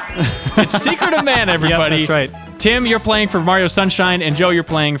 It's Secret of Man, everybody. Yep, that's right. Tim, you're playing for Mario Sunshine, and Joe, you're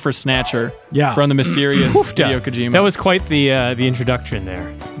playing for Snatcher. Yeah. From the mysterious Hideo Kojima. That was quite the introduction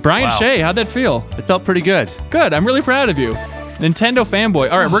there. Brian Shea, how'd that feel? It felt pretty good. Good. I'm really proud of you. Nintendo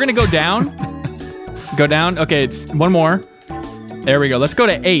fanboy. All right, we're going to go down. Go down. Okay, it's one more. There we go. Let's go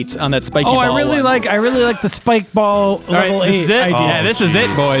to 8 on that spiky ball. I really like the spike ball level 8 this is it? idea. Yeah, this is it,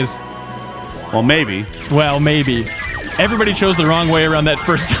 boys. Well, maybe. Well, maybe. Everybody chose the wrong way around that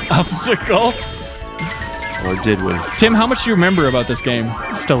first obstacle. Or did we? Tim, how much do you remember about this game?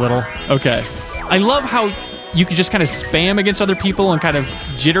 Just a little. Okay. I love how you could just kind of spam against other people and kind of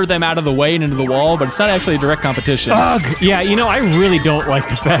jitter them out of the way and into the wall, but it's not actually a direct competition. Ugh. Yeah, you know, I really don't like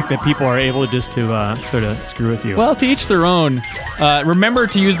the fact that people are able just to sort of screw with you. Well, to each their own. Remember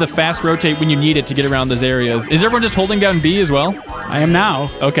to use the fast rotate when you need it to get around those areas. Is everyone just holding down B as well? I am now.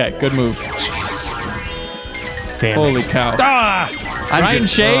 Okay, good move. Jeez. Damn Holy it. cow. Ah! Brian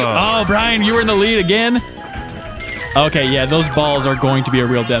Shea. Oh, Brian, you were in the lead again. Okay, yeah, those balls are going to be a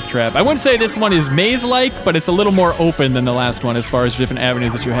real death trap. I wouldn't say this one is maze-like, but it's a little more open than the last one as far as different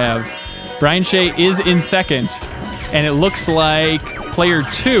avenues that you have. Brian Shea is in second, and it looks like player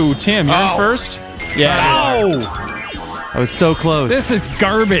 2, Tim, you're in first? Yeah. I was so close. This is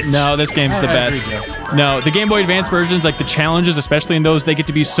garbage. No, this game's the best. No, the Game Boy Advance versions, like the challenges, especially in those, they get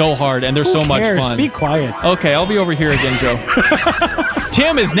to be so hard, and they're so much fun. Be quiet. Okay, I'll be over here again, Joe.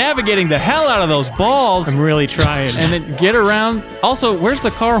 Tim is navigating the hell out of those balls. I'm really trying. And then get around. Also, where's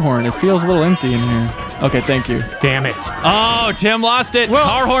the car horn? It feels a little empty in here. Okay, thank you. Damn it. Oh, Tim lost it. Well,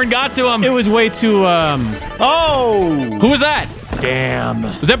 car horn got to him. It was way too, Oh! Who was that? Damn.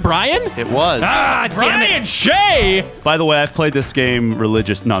 Was that Brian? It was. Ah, Brian Shea! By the way, I've played this game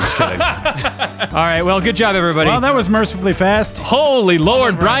religious. No, I'm just kidding. All right, well, good job, everybody. Well, that was mercifully fast. Holy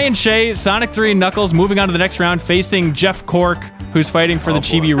Lord, Brian Shea, Sonic 3 Knuckles moving on to the next round, facing Jeff Cork, who's fighting for the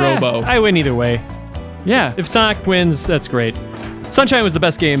Chibi Robo. I win either way. Yeah. If Sonic wins, that's great. Sunshine was the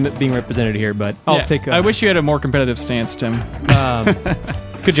best game being represented here, but I'll take I wish you had a more competitive stance, Tim.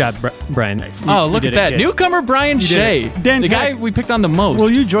 Good job, Brian. Oh, look at that. Newcomer Brian Shea. Dan, the guy we picked on the most. Will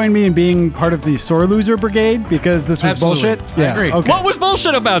you join me in being part of the sore loser brigade because this was Absolutely. bullshit? I agree. Okay. What was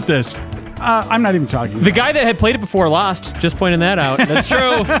bullshit about this? I'm not even talking. The guy that had played it before lost. Just pointing that out. That's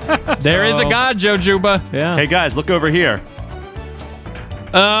true. There is a god, Joe Juba. Yeah. Hey, guys, look over here.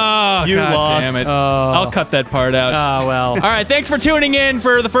 Oh, You God lost. damn it. Oh. I'll cut that part out. Oh, well. All right, thanks for tuning in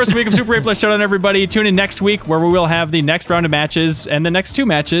for the first week of Super Replay Showdown, everybody. Tune in next week where we will have the next round of matches and the next 2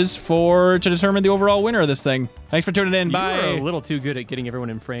 matches to determine the overall winner of this thing. Thanks for tuning in. You Bye. were a little too good at getting everyone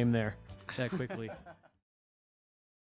in frame there that quickly.